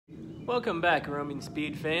Welcome back, Roaming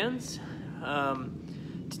Speed fans.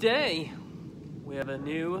 Today we have a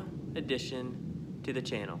new addition to the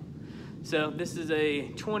channel. So this is a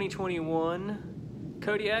 2021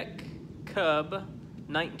 Kodiak Cub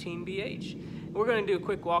 19BH. We're going to do a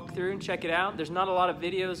quick walkthrough and check it out. There's not a lot of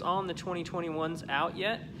videos on the 2021s out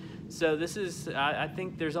yet. So this is, I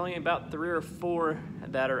think there's only about 3 or 4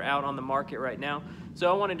 that are out on the market right now. So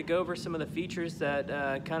I wanted to go over some of the features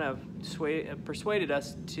that kind of persuaded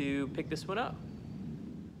us to pick this one up.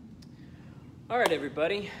 All right,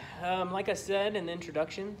 everybody. Like I said in the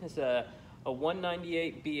introduction, it's a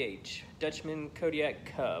 198BH Dutchmen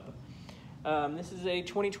Kodiak Cub. This is a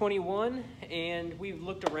 2021, and we've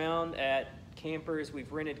looked around at campers.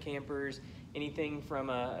 We've rented campers, anything from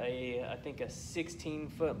I think a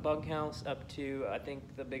 16-foot bunkhouse up to, I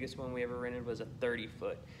think the biggest one we ever rented was a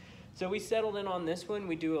 30-foot. So we settled in on this one.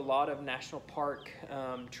 We do a lot of national park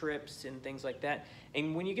trips and things like that.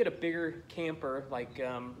 And when you get a bigger camper, like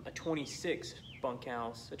a 26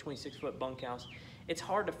 bunkhouse, a 26-foot bunkhouse, it's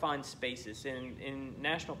hard to find spaces. In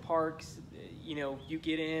national parks, you know, you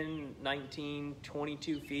get in 19,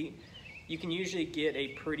 22 feet, you can usually get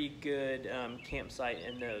a pretty good campsite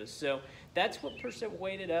in those. So that's what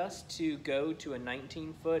persuaded us to go to a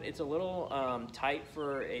 19-foot. It's a little tight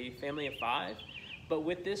for a family of 5. But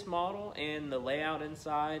with this model and the layout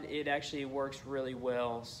inside, it actually works really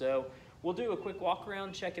well. So we'll do a quick walk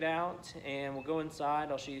around, check it out, and we'll go inside.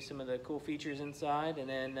 I'll show you some of the cool features inside, and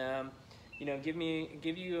then you know, give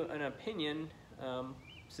you an opinion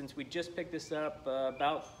since we just picked this up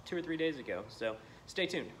about 2 or 3 days ago. So stay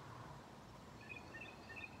tuned.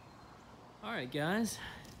 All right, guys,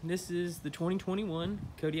 this is the 2021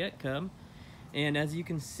 Kodiak Cub, and as you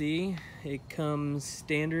can see, it comes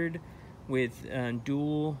standard with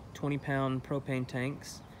dual 20-pound propane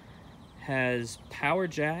tanks, has power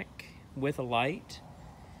jack with a light,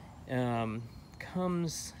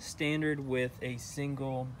 comes standard with a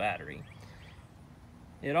single battery.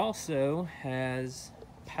 It also has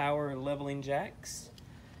power leveling jacks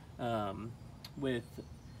with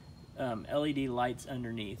LED lights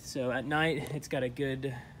underneath. So at night it's got a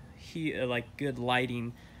good good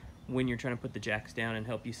lighting when you're trying to put the jacks down and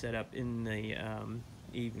help you set up in the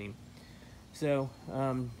evening. So,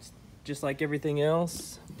 just like everything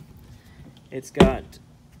else, it's got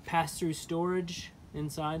pass-through storage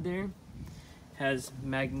inside there, has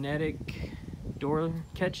magnetic door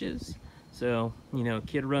catches, so, you know, a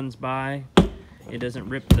kid runs by, it doesn't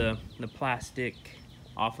rip the plastic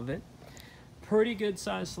off of it. Pretty good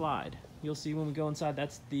size slide. You'll see when we go inside,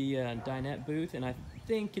 that's the dinette booth, and I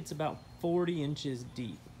think it's about 40 inches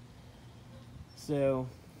deep. So,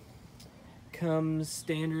 comes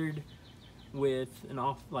standard with an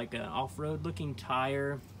off-road looking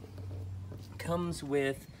tire, comes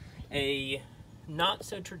with a not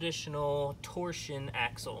so traditional torsion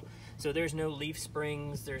axle. So there's no leaf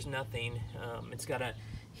springs, there's nothing. It's got a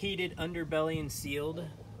heated underbelly and sealed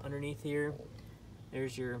underneath here.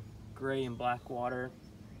 There's your gray and black water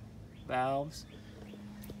valves.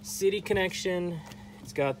 City connection,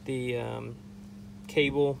 it's got the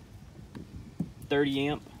cable, 30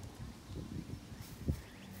 amp.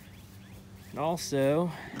 It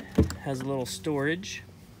also has a little storage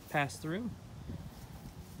pass through.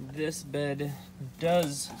 This bed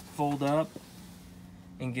does fold up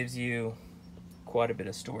and gives you quite a bit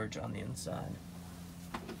of storage on the inside.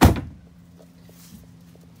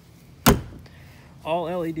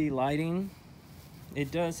 All LED lighting.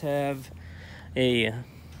 It does have a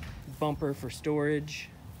bumper for storage,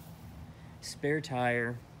 spare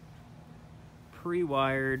tire,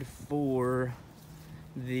 pre-wired for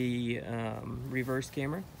the reverse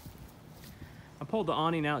camera. I pulled the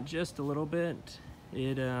awning out just a little bit.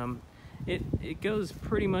 It goes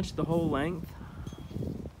pretty much the whole length.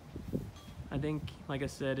 I think, like I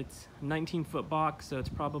said, it's a 19-foot box, so it's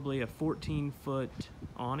probably a 14-foot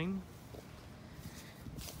awning.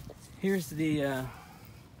 Here's the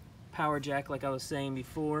power jack, like I was saying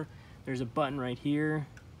before. There's a button right here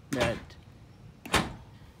that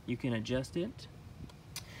you can adjust it.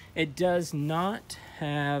 It does not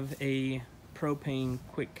have a propane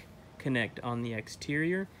quick connect on the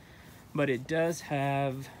exterior, but it does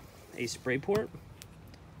have a spray port,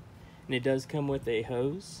 and it does come with a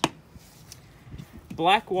hose.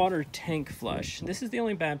 Black water tank flush. This is the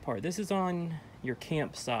only bad part. This is on your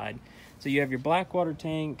camp side. So you have your black water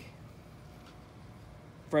tank,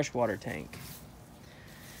 freshwater tank.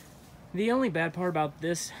 The only bad part about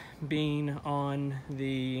this being on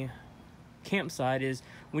the campsite is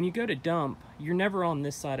when you go to dump, you're never on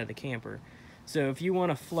this side of the camper. So if you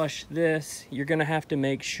want to flush this, you're going to have to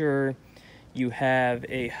make sure you have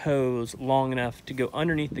a hose long enough to go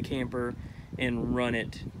underneath the camper and run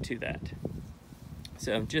it to that.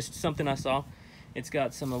 So just something I saw. It's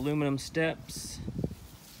got some aluminum steps.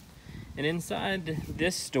 And inside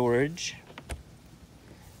this storage,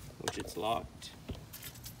 which it's locked,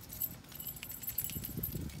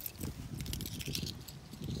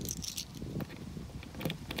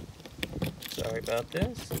 sorry about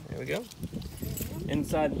this, there we go.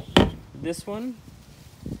 Inside this one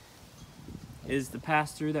is the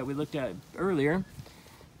pass-through that we looked at earlier.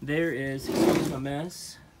 There is, excuse my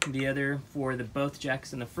mess, the other for the both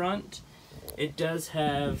jacks in the front. It does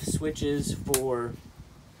have switches for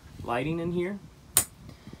lighting in here.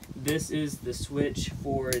 This is the switch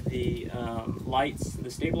for the lights,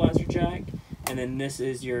 the stabilizer jack, and then this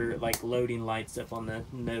is your like loading lights up on the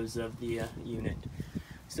nose of the unit.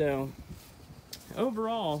 So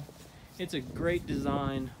overall, it's a great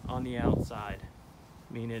design on the outside.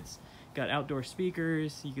 I mean, it's got outdoor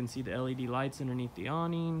speakers. You can see the LED lights underneath the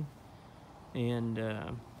awning, and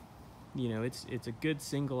you know, it's a good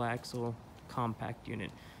single axle compact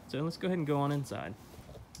unit. So let's go ahead and go on inside.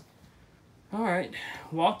 All right,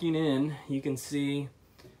 walking in, you can see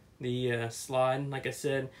the slide. Like I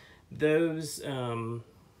said, those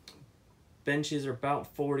benches are about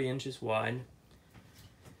 40 inches wide.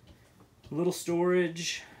 Little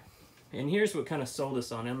storage, and here's what kind of sold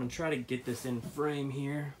us on it. I'm gonna try to get this in frame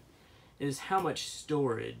here, is how much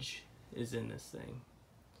storage is in this thing.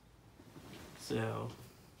 So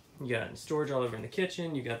you got storage all over in the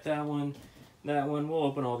kitchen, you got that one. We'll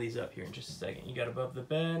open all these up here in just a second. You got above the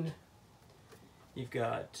bed, you've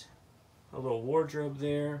got a little wardrobe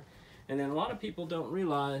there, and then a lot of people don't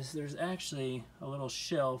realize there's actually a little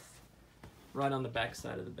shelf right on the back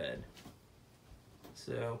side of the bed.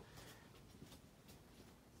 So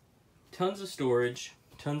tons of storage,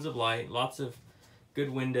 tons of light, lots of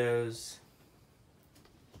good windows.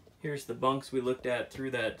 Here's the bunks we looked at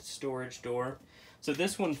through that storage door. So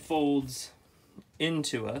this one folds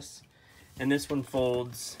into us, and this one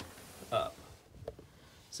folds up.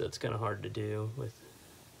 So it's kind of hard to do with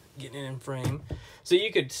getting it in frame. So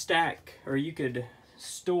you could stack, or you could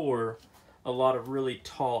store a lot of really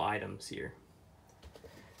tall items here.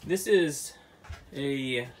 This is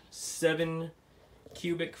a 7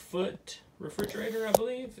 cubic foot refrigerator, I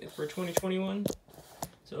believe, for 2021.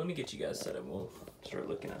 So let me get you guys set up. We'll start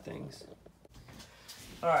looking at things.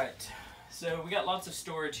 All right, so we got lots of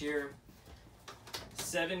storage here.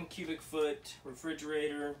 7 cubic foot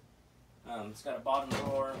refrigerator. It's got a bottom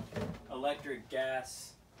drawer, electric,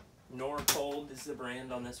 gas, Norcold, this is the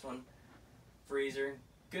brand on this one. Freezer,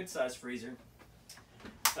 good size freezer.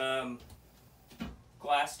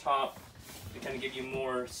 Glass top to kind of give you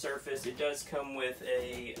more surface. It does come with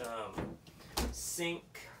a sink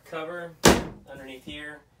cover underneath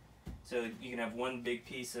here, so you can have one big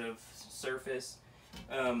piece of surface.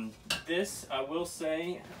 This, I will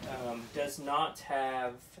say, does not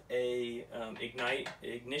have a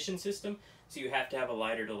ignition system, so you have to have a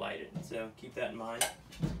lighter to light it, so keep that in mind.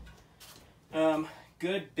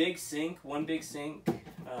 Good big sink, one big sink.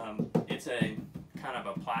 It's a kind of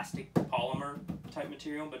a plastic polymer type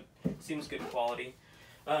material, but seems good quality.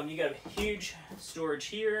 You got a huge storage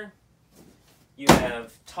here. You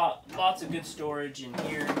have lots of good storage in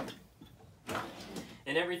here.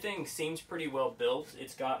 And everything seems pretty well built.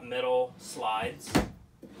 It's got metal slides,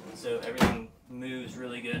 so everything moves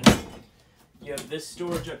really good. You have this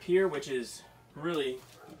storage up here, which is really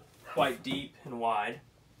quite deep and wide.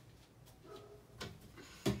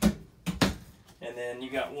 And then you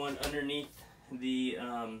got one underneath the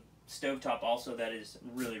stovetop also that is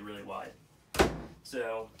really, really wide.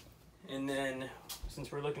 So, and then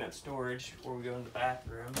since we're looking at storage before we go in the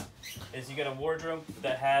bathroom, is you got a wardrobe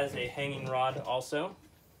that has a hanging rod also.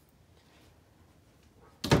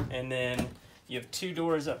 And then you have 2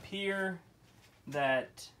 doors up here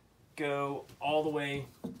that go all the way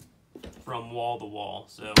from wall to wall.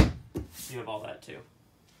 So you have all that too.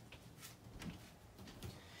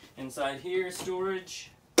 Inside here,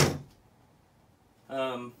 storage.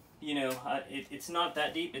 You know, it's not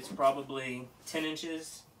that deep. It's probably 10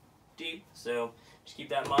 inches deep, so just keep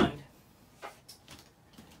that in mind.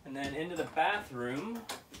 And then into the bathroom,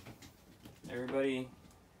 everybody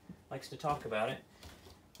likes to talk about it.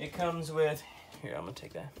 It comes with, here, I'm gonna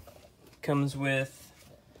take that. Comes with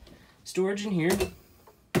storage in here,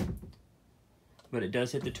 but it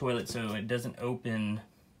does hit the toilet, so it doesn't open,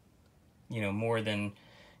 you know, more than,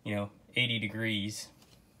 you know, 80 degrees.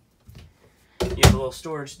 You have a little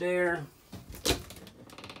storage there.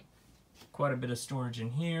 Quite a bit of storage in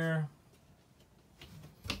here.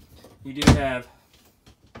 You do have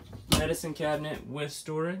medicine cabinet with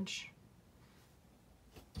storage.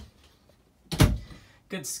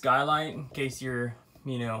 good skylight in case you're,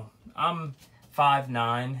 you know, I'm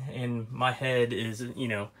 5'9" and my head is, you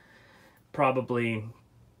know, probably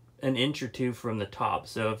an inch or two from the top.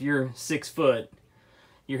 So if you're 6 foot,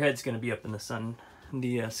 your head's going to be up in the sun,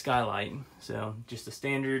 the skylight. So just a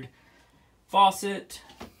standard faucet.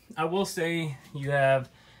 I will say you have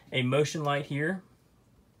a motion light here,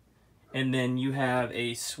 and then you have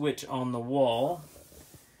a switch on the wall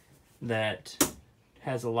that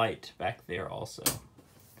has a light back there also.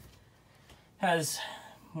 Has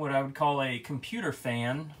what I would call a computer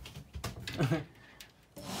fan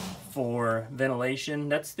for ventilation.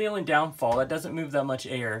 That's the only downfall. It doesn't move that much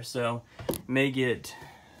air, so you may get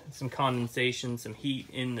some condensation, some heat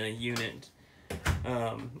in the unit.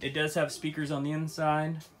 It does have speakers on the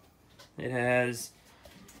inside. It has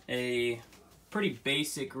a pretty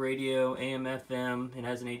basic radio, AM, FM. It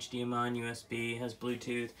has an HDMI and USB. It has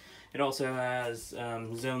Bluetooth. It also has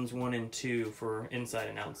zones 1 and 2 for inside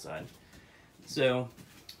and outside. So,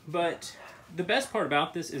 but the best part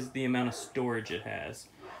about this is the amount of storage it has.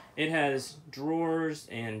 It has drawers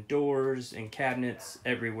and doors and cabinets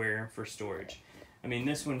everywhere for storage. I mean,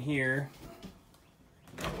 this one here,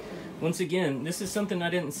 once again, this is something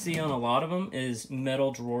I didn't see on a lot of them, is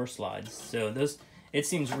metal drawer slides. So this, it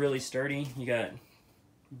seems really sturdy. You got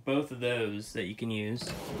both of those that you can use.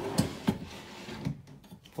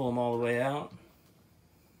 Pull them all the way out.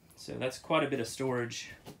 So that's quite a bit of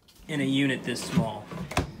storage in a unit this small.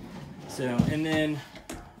 So, and then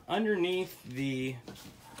underneath the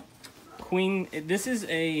queen, this is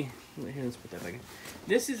a, here, let's put that back in.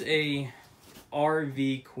 This is a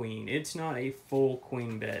RV queen. It's not a full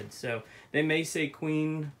queen bed. So they may say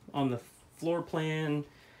queen on the floor plan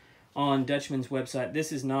on Dutchman's website.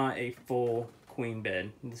 This is not a full queen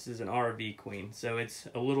bed. This is an RV queen. So it's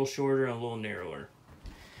a little shorter and a little narrower.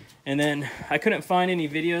 And then I couldn't find any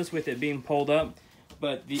videos with it being pulled up,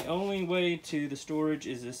 but the only way to the storage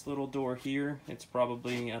is this little door here. It's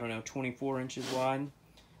probably, I don't know, 24 inches wide.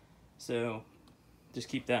 So just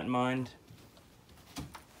keep that in mind.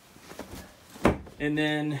 And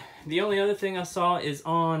then the only other thing I saw is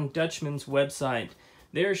on Dutchman's website.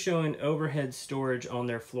 They're showing overhead storage on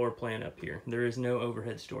their floor plan up here. There is no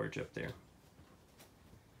overhead storage up there.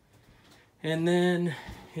 And then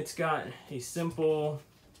it's got a simple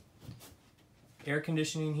air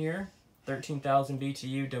conditioning here, 13,000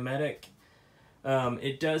 BTU Dometic.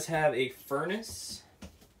 It does have a furnace,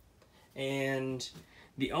 and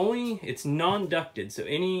it's non-ducted, so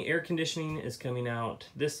any air conditioning is coming out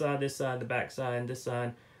this side, the back side, this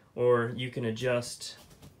side, or you can adjust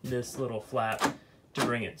this little flap to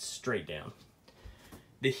bring it straight down.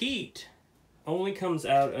 The heat only comes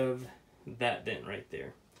out of that vent right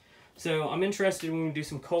there. So I'm interested when we do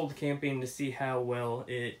some cold camping to see how well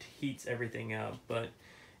it heats everything up, but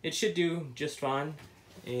it should do just fine.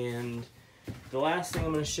 And the last thing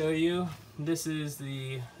I'm going to show you, this is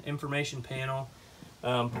the information panel.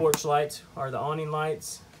 Porch lights are the awning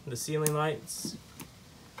lights, the ceiling lights,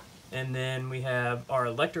 and then we have our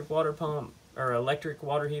electric water pump, or electric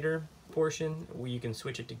water heater portion where you can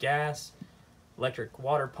switch it to gas, electric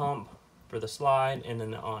water pump for the slide, and then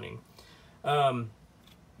the awning.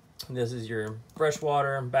 This is your fresh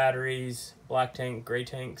water, batteries, black tank, gray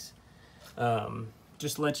tanks.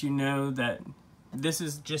 Just to let you know that this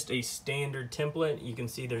is just a standard template. You can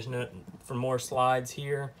see there's no for more slides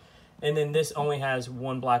here. And then this only has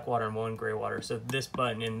one black water and one gray water. So this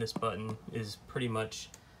button and this button is pretty much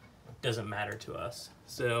doesn't matter to us.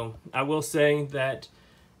 So I will say that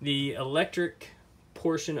the electric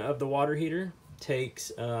portion of the water heater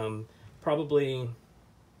takes probably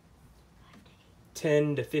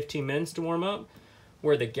 10 to 15 minutes to warm up,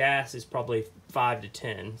 where the gas is probably 5 to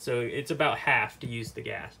 10. So it's about half to use the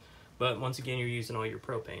gas. But once again, you're using all your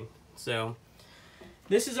propane. So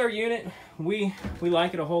this is our unit. We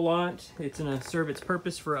like it a whole lot. It's gonna serve its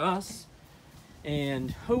purpose for us,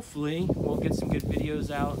 and hopefully we'll get some good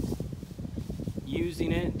videos out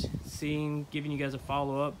using it, giving you guys a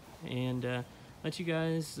follow-up, and let you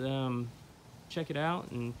guys check it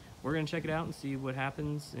out. And we're gonna check it out and see what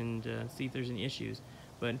happens, and see if there's any issues.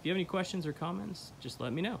 But if you have any questions or comments, just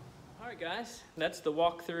let me know. All right, guys, that's the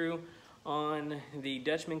walkthrough on the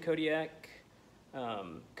Dutchmen Kodiak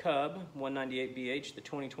Cub 198BH, the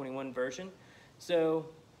 2021 version. So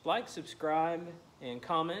like, subscribe, and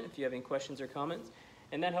comment if you have any questions or comments.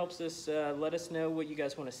 And that helps us let us know what you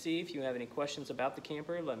guys want to see. If you have any questions about the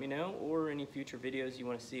camper, let me know, or any future videos you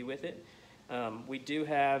want to see with it. We do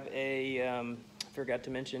have a, I forgot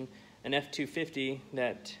to mention, an F-250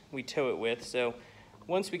 that we tow it with. So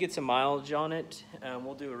once we get some mileage on it,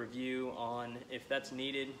 we'll do a review on if that's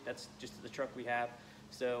needed. That's just the truck we have.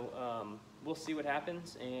 So we'll see what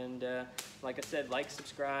happens. And like I said, like,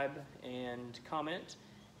 subscribe, and comment,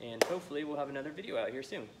 and hopefully we'll have another video out here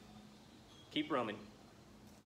soon. Keep roaming.